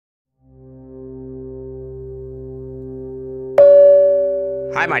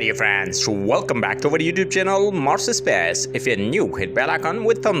Hi my dear friends, welcome back to our YouTube channel Mars Space. If you're new, hit bell icon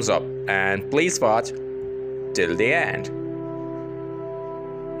with thumbs up and please watch till the end.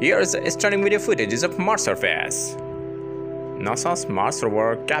 Here's stunning video footage of Mars surface. NASA's Mars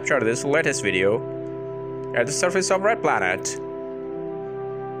rover captured this latest video at the surface of Red Planet.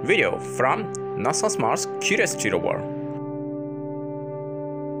 Video from NASA's Mars Curiosity rover.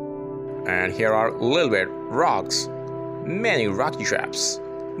 And here are little bit rocks. Many rocky traps,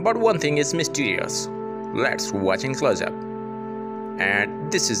 but one thing is mysterious. Let's watch in close-up.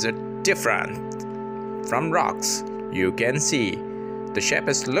 And this is a different from rocks. You can see the shape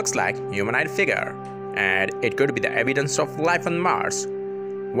looks like humanoid figure, and it could be the evidence of life on Mars.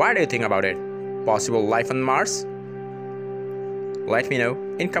 What do you think about it? Possible life on Mars? Let me know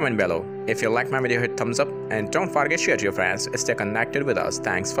in comment below. If you like my video, hit thumbs up and don't forget to share to your friends. Stay connected with us.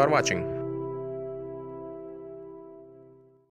 Thanks for watching.